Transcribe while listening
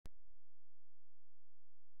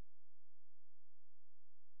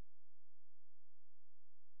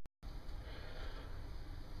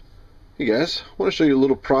Hey guys, I want to show you a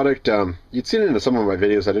little product. You'd seen it in some of my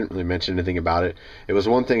videos. I didn't really mention anything about it. It was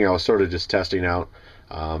one thing I was sort of just testing out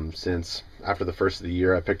since after the first of the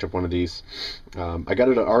year I picked up one of these. I got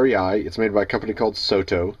it at REI. It's made by a company called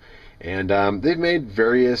Soto, and they've made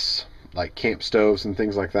various like camp stoves and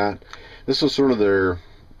things like that. This was sort of their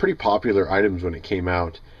pretty popular items when it came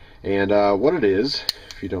out. And what it is,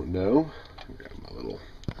 if you don't know, I'll grab my little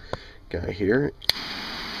guy here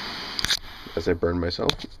as I burn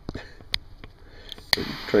myself.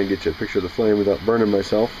 Try and get you a picture of the flame without burning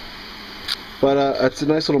myself. But it's a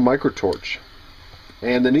nice little micro torch.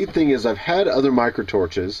 And the neat thing is I've had other micro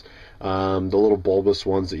torches, the little bulbous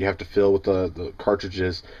ones that you have to fill with the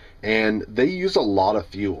cartridges, and they use a lot of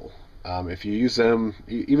fuel. If you use them,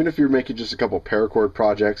 even if you're making just a couple paracord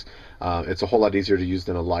projects, it's a whole lot easier to use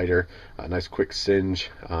than a lighter. A nice quick singe.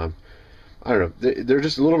 I don't know, they're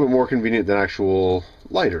just a little bit more convenient than actual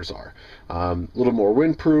lighters are. A little more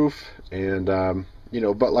windproof, and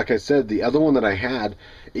but like I said, the other one that I had,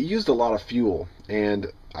 it used a lot of fuel, and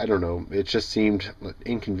I don't know, it just seemed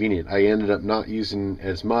inconvenient. I ended up not using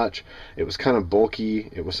as much. It was kind of bulky.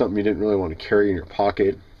 It was something you didn't really want to carry in your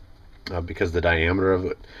pocket because of the diameter of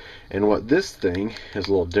it. And what this thing is a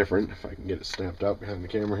little different, if I can get it snapped up behind the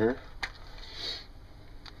camera here,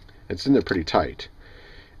 it's in there pretty tight,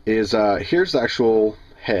 is here's the actual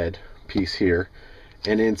head piece here,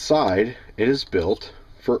 and inside it is built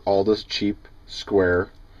for all this cheap square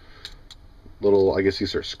little, I guess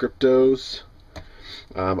these are scriptos.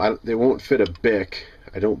 They won't fit a Bic,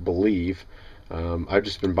 I don't believe. I've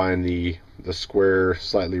just been buying the square,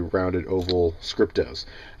 slightly rounded oval scriptos.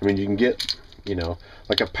 I mean, you can get,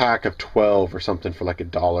 like a pack of 12 or something for like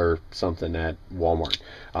 $1 something at Walmart.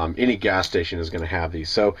 Any gas station is going to have these,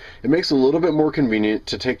 so it makes it a little bit more convenient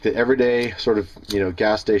to take the everyday sort of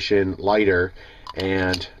gas station lighter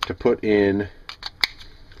and to put in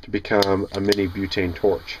to become a mini butane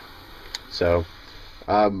torch. So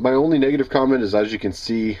my only negative comment is, as you can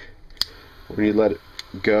see, when you let it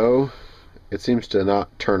go, it seems to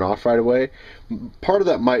not turn off right away. Part of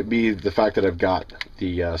that might be the fact that I've got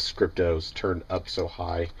the scriptos turned up so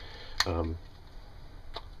high.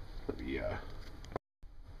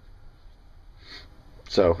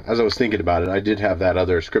 So as I was thinking about it, I did have that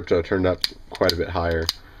other scripto turned up quite a bit higher.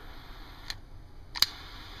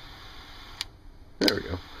 There we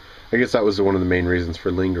go. I guess that was one of the main reasons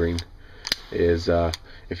for lingering, is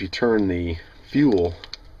if you turn the fuel,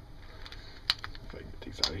 if I can get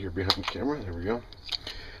these out of here behind the camera, there we go.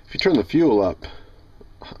 If you turn the fuel up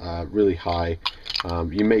really high,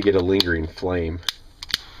 you may get a lingering flame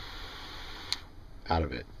out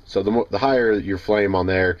of it. So the higher your flame on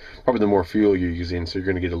there, probably the more fuel you're using, so you're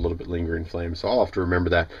going to get a little bit lingering flame. So I'll have to remember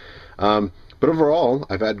that. But overall,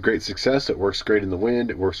 I've had great success. It works great in the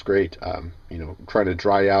wind. It works great, trying to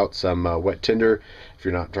dry out some wet tinder. If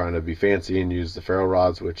you're not trying to be fancy and use the ferro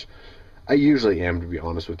rods, which I usually am, to be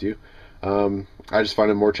honest with you. I just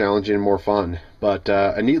find it more challenging and more fun. But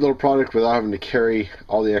a neat little product without having to carry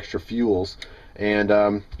all the extra fuels. And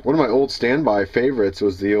one of my old standby favorites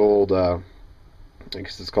was the old, I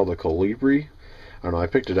guess it's called a Colibri. I don't know, I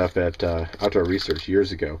picked it up at Outdoor Research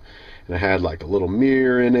years ago. And it had like a little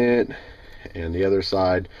mirror in it. And the other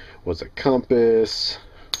side was a compass,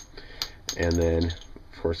 and then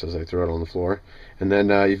of course as I throw it on the floor, and then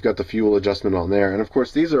you've got the fuel adjustment on there. And of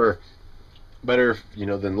course these are better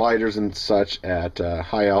than lighters and such at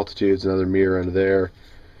high altitudes. Another mirror under there,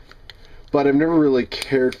 but I've never really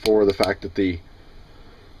cared for the fact that the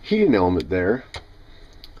heating element there,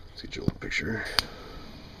 let's get you a little picture,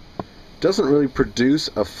 doesn't really produce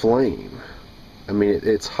a flame. I mean,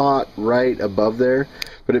 it's hot right above there,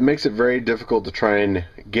 but it makes it very difficult to try and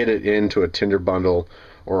get it into a tinder bundle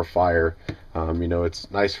or a fire.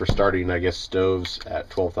 It's nice for starting, I guess, stoves at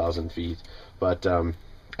 12,000 feet, but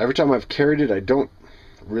every time I've carried it, I don't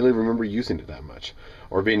really remember using it that much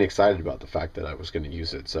or being excited about the fact that I was going to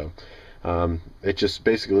use it. So it just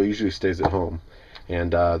basically usually stays at home.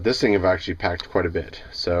 And this thing I've actually packed quite a bit.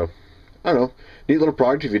 So I don't know, neat little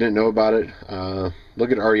product. If you didn't know about it,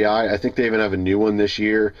 look at REI. I think they even have a new one this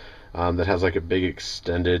year that has like a big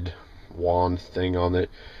extended wand thing on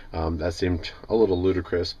it. That seemed a little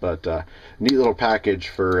ludicrous, but neat little package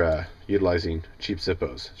for utilizing cheap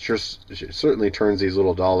Zippos. Certainly turns these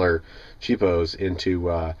little dollar cheapos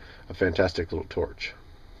into a fantastic little torch.